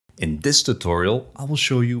In this tutorial, I will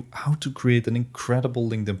show you how to create an incredible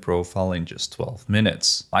LinkedIn profile in just 12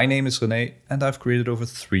 minutes. My name is René and I've created over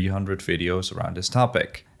 300 videos around this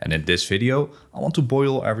topic. And in this video, I want to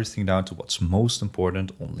boil everything down to what's most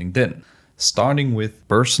important on LinkedIn, starting with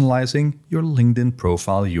personalizing your LinkedIn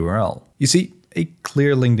profile URL. You see, a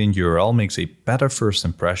clear LinkedIn URL makes a better first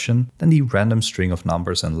impression than the random string of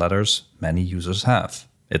numbers and letters many users have.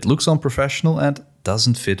 It looks unprofessional and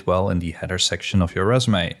doesn't fit well in the header section of your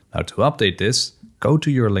resume. Now to update this, go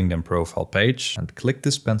to your LinkedIn profile page and click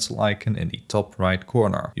this pencil icon in the top right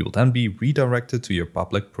corner. You will then be redirected to your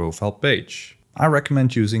public profile page. I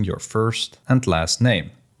recommend using your first and last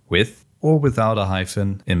name, with or without a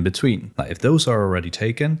hyphen in between. Now if those are already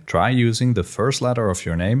taken, try using the first letter of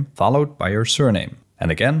your name followed by your surname.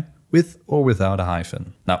 And again, with or without a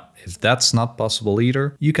hyphen. Now, if that's not possible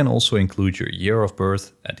either, you can also include your year of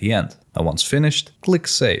birth at the end. Now once finished, click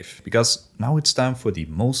Save, because now it's time for the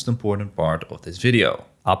most important part of this video: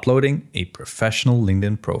 uploading a professional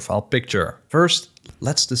LinkedIn profile picture. First,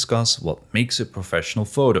 let's discuss what makes a professional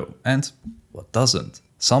photo and what doesn't.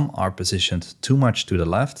 Some are positioned too much to the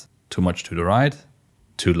left, too much to the right,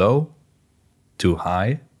 too low, too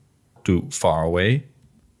high, too far away,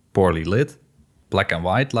 poorly lit, black and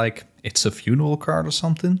white like it's a funeral card or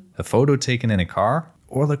something, a photo taken in a car,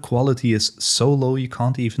 or the quality is so low you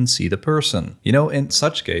can't even see the person. You know, in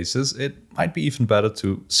such cases, it might be even better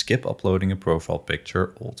to skip uploading a profile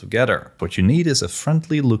picture altogether. What you need is a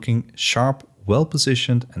friendly looking, sharp,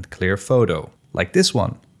 well-positioned and clear photo, like this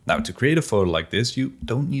one. Now to create a photo like this, you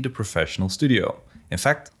don't need a professional studio. In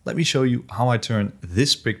fact, let me show you how I turn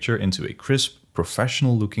this picture into a crisp,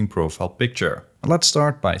 professional looking profile picture. Let's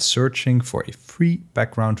start by searching for a free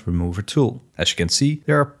background remover tool. As you can see,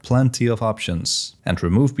 there are plenty of options, and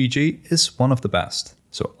Remove BG is one of the best.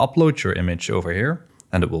 So upload your image over here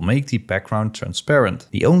and it will make the background transparent.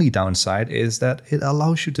 The only downside is that it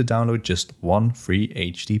allows you to download just one free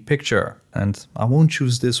HD picture. And I won't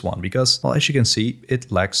choose this one because, well, as you can see,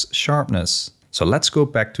 it lacks sharpness. So let's go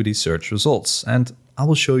back to the search results and I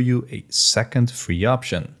will show you a second free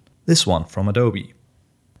option. This one from Adobe.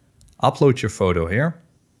 Upload your photo here,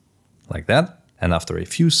 like that, and after a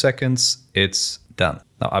few seconds, it's done.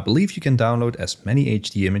 Now, I believe you can download as many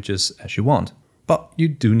HD images as you want, but you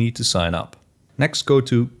do need to sign up. Next, go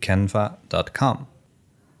to canva.com.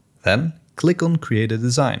 Then click on Create a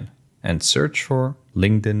Design and search for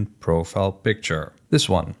LinkedIn profile picture, this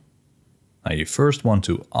one. Now, you first want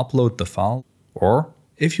to upload the file, or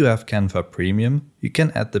if you have Canva Premium, you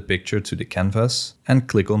can add the picture to the canvas and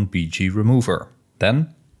click on BG Remover.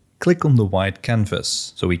 Then click on the white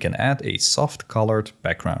canvas so we can add a soft colored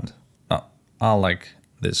background. Now, I like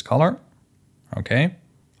this color. Okay,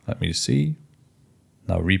 let me see.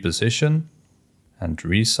 Now reposition and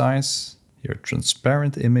resize your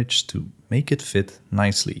transparent image to make it fit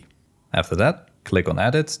nicely. After that, click on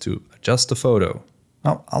Edit to adjust the photo.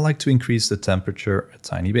 Now, I like to increase the temperature a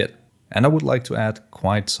tiny bit. And I would like to add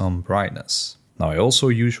quite some brightness. Now I also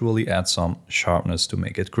usually add some sharpness to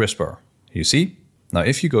make it crisper. You see? Now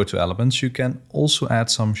if you go to Elements, you can also add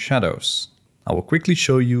some shadows. I will quickly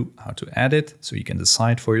show you how to add it so you can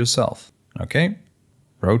decide for yourself. Okay,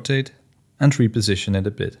 rotate and reposition it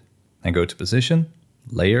a bit. And go to Position,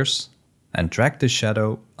 Layers, and drag the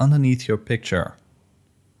shadow underneath your picture.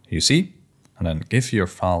 You see? And then give your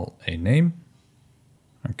file a name.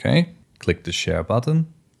 Okay, click the Share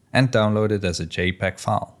button and download it as a JPEG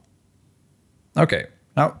file. Okay,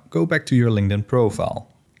 now go back to your LinkedIn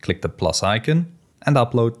profile. Click the plus icon and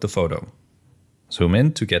upload the photo. Zoom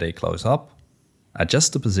in to get a close-up,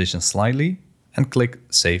 adjust the position slightly and click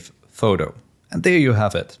Save Photo. And there you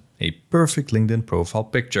have it, a perfect LinkedIn profile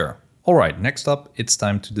picture. Alright, next up, it's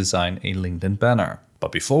time to design a LinkedIn banner.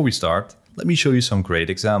 But before we start, let me show you some great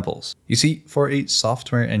examples. You see, for a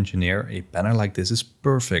software engineer, a banner like this is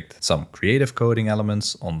perfect. Some creative coding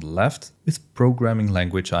elements on the left with programming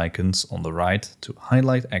language icons on the right to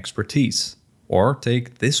highlight expertise. Or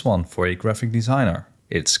take this one for a graphic designer.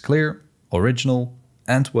 It's clear, original,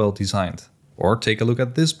 and well designed. Or take a look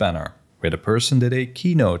at this banner, where the person did a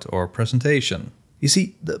keynote or presentation. You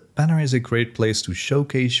see, the banner is a great place to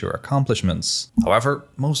showcase your accomplishments. However,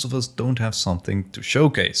 most of us don't have something to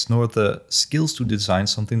showcase, nor the skills to design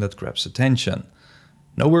something that grabs attention.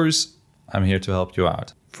 No worries, I'm here to help you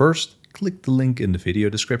out. First, click the link in the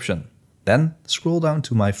video description. Then scroll down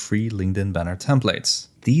to my free LinkedIn banner templates.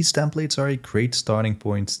 These templates are a great starting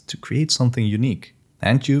point to create something unique.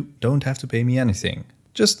 And you don't have to pay me anything.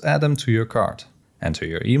 Just add them to your cart, enter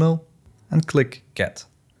your email, and click Get.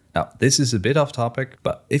 Now, this is a bit off topic,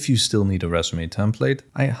 but if you still need a resume template,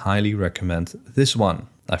 I highly recommend this one.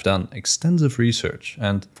 I've done extensive research,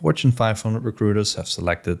 and Fortune 500 recruiters have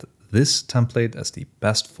selected this template as the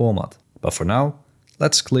best format. But for now,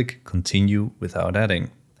 let's click Continue without adding,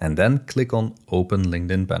 and then click on Open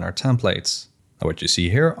LinkedIn Banner Templates. Now what you see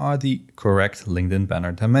here are the correct LinkedIn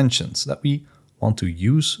banner dimensions that we want to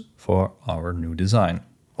use for our new design.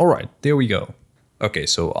 Alright, there we go. Okay,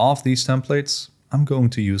 so of these templates, I'm going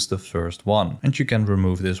to use the first one, and you can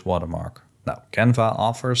remove this watermark. Now, Canva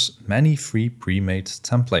offers many free pre-made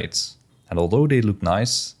templates, and although they look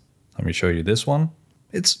nice, let me show you this one.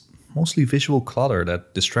 It's mostly visual clutter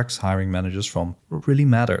that distracts hiring managers from what really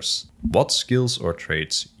matters: what skills or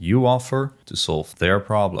traits you offer to solve their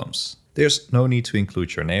problems. There's no need to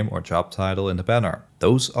include your name or job title in the banner.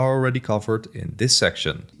 Those are already covered in this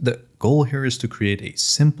section. The goal here is to create a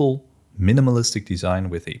simple, minimalistic design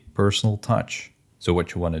with a personal touch. So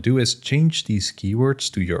what you want to do is change these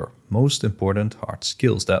keywords to your most important hard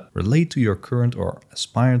skills that relate to your current or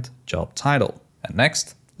aspired job title. And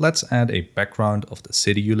next, let's add a background of the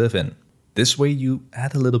city you live in. This way you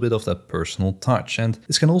add a little bit of that personal touch, and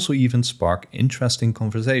this can also even spark interesting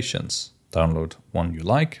conversations. Download one you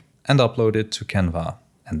like and upload it to Canva,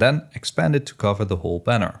 and then expand it to cover the whole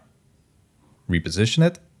banner. Reposition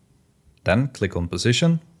it, then click on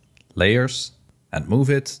Position, Layers, and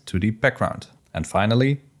move it to the background. And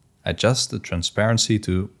finally, adjust the transparency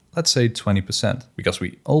to, let's say, 20%, because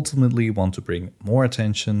we ultimately want to bring more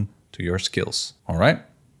attention to your skills. All right?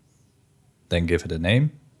 Then give it a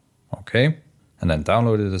name. Okay. And then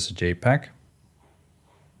download it as a JPEG.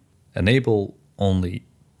 Enable only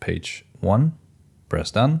page 1.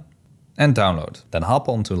 Press Done. And download. Then hop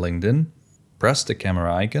onto LinkedIn, press the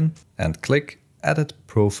camera icon, and click Edit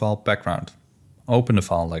Profile Background. Open the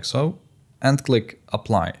file like so, and click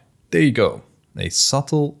Apply. There you go. A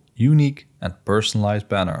subtle, unique, and personalized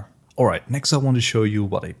banner. Alright, next I want to show you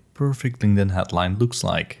what a perfect LinkedIn headline looks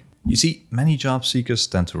like. You see, many job seekers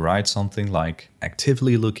tend to write something like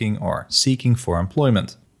actively looking or seeking for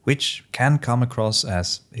employment, which can come across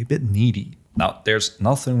as a bit needy. Now, there's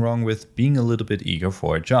nothing wrong with being a little bit eager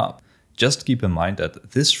for a job. Just keep in mind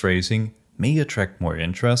that this phrasing may attract more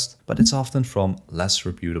interest, but it's often from less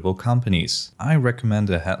reputable companies. I recommend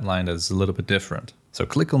a headline that is a little bit different. So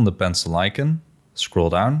click on the pencil icon, scroll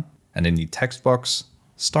down, and in the text box,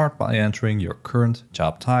 start by entering your current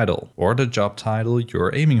job title or the job title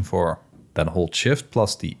you're aiming for. Then hold Shift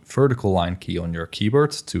plus the vertical line key on your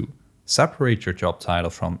keyboard to separate your job title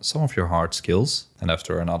from some of your hard skills. And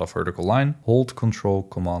after another vertical line, hold Ctrl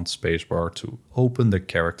Command Spacebar to open the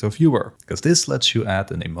character viewer, because this lets you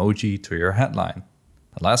add an emoji to your headline.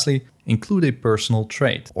 And lastly, include a personal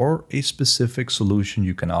trait or a specific solution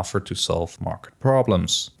you can offer to solve market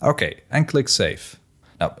problems. Okay, and click Save.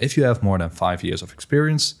 Now, if you have more than 5 years of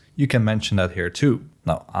experience, you can mention that here too.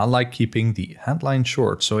 Now, I like keeping the headline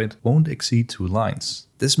short so it won't exceed 2 lines.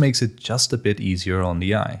 This makes it just a bit easier on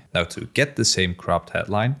the eye. Now, to get the same cropped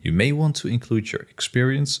headline, you may want to include your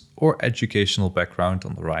experience or educational background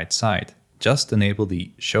on the right side. Just enable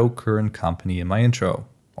the Show Current Company in my intro.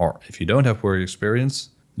 Or if you don't have work experience,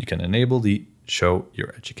 you can enable the Show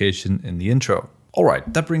Your Education in the intro.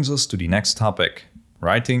 Alright, that brings us to the next topic,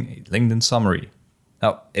 writing a LinkedIn summary.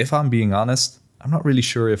 Now, if I'm being honest, I'm not really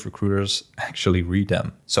sure if recruiters actually read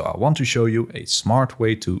them. So I want to show you a smart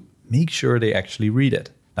way to make sure they actually read it.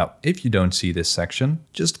 Now, if you don't see this section,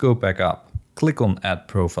 just go back up, click on Add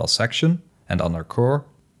Profile section, and under Core,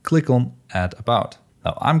 click on Add About.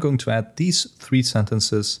 Now, I'm going to add these 3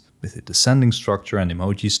 sentences with a descending structure and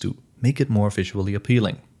emojis to make it more visually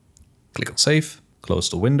appealing. Click on Save, close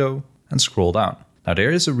the window, and scroll down. Now,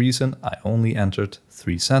 there is a reason I only entered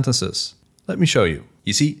 3 sentences. Let me show you.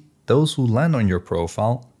 You see, those who land on your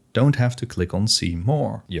profile don't have to click on See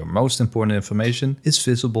More. Your most important information is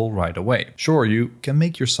visible right away. Sure, you can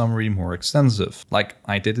make your summary more extensive, like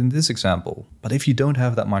I did in this example. But if you don't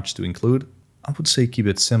have that much to include, I would say keep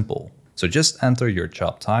it simple. So just enter your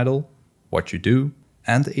job title, what you do,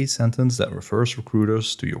 and a sentence that refers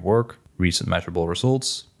recruiters to your work, recent measurable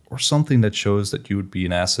results, or something that shows that you would be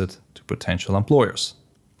an asset to potential employers.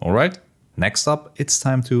 Alright? Next up, it's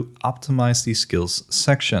time to optimize the skills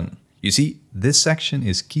section. You see, this section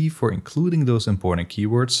is key for including those important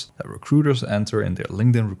keywords that recruiters enter in their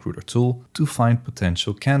LinkedIn Recruiter tool to find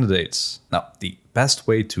potential candidates. Now, the best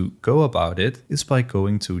way to go about it is by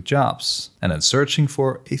going to Jobs and then searching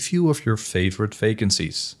for a few of your favorite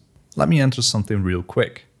vacancies. Let me enter something real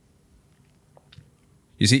quick.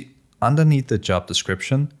 You see, underneath the job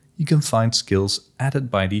description, you can find skills added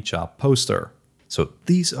by the job poster. So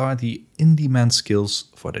these are the in-demand skills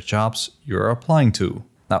for the jobs you're applying to.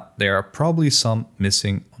 Now, there are probably some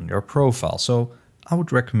missing on your profile, so I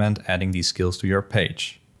would recommend adding these skills to your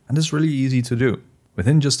page. and it's really easy to do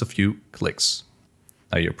within just a few clicks.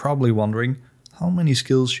 Now you're probably wondering how many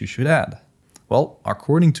skills you should add. Well,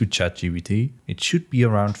 according to ChatGPT, it should be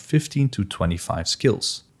around 15 to 25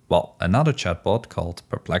 skills, while another chatbot called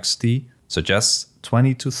Perplexity suggests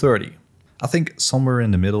 20 to 30. I think somewhere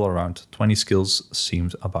in the middle around 20 skills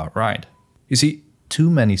seems about right. You see, too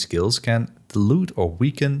many skills can dilute or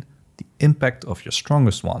weaken the impact of your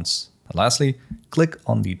strongest ones. And lastly, click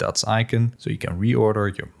on the dots icon so you can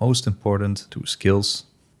reorder your most important 2 skills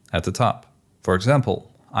at the top. For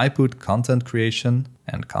example, I put content creation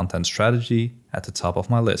and content strategy at the top of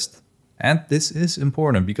my list. And this is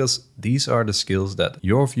important because these are the skills that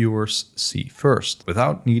your viewers see first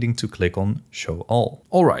without needing to click on show all.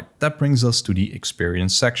 Alright, that brings us to the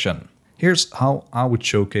experience section. Here's how I would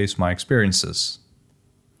showcase my experiences.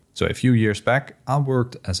 So a few years back, I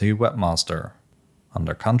worked as a webmaster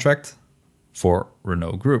under contract for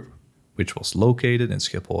Renault Group, which was located in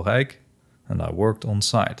Schiphol-Rijk, and I worked on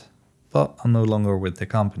site. But I'm no longer with the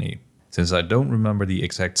company. Since I don't remember the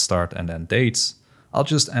exact start and end dates, I'll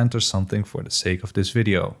just enter something for the sake of this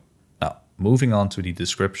video. Now, moving on to the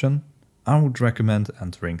description, I would recommend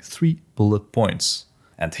entering 3 bullet points.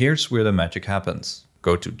 And here's where the magic happens.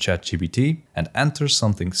 Go to ChatGPT and enter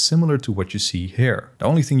something similar to what you see here. The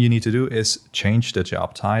only thing you need to do is change the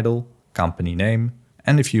job title, company name,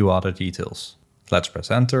 and a few other details. Let's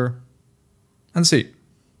press enter and see.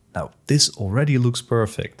 Now, this already looks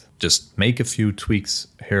perfect. Just make a few tweaks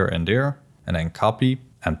here and there, and then copy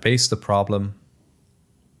and paste the problem,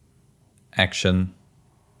 action,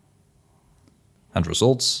 and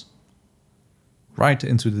results right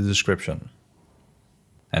into the description.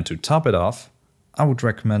 And to top it off, I would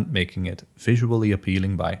recommend making it visually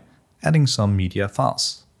appealing by adding some media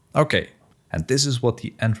files. Okay, and this is what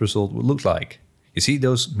the end result would look like. You see,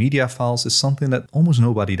 those media files is something that almost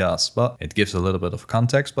nobody does, but it gives a little bit of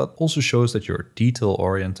context, but also shows that you're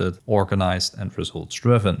detail-oriented, organized, and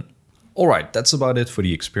results-driven. Alright, that's about it for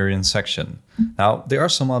the experience section. Now, there are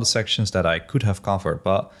some other sections that I could have covered,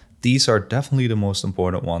 but these are definitely the most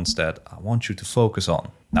important ones that I want you to focus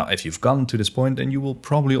on. Now, if you've gotten to this point, then you will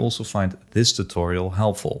probably also find this tutorial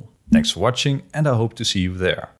helpful. Thanks for watching, and I hope to see you there.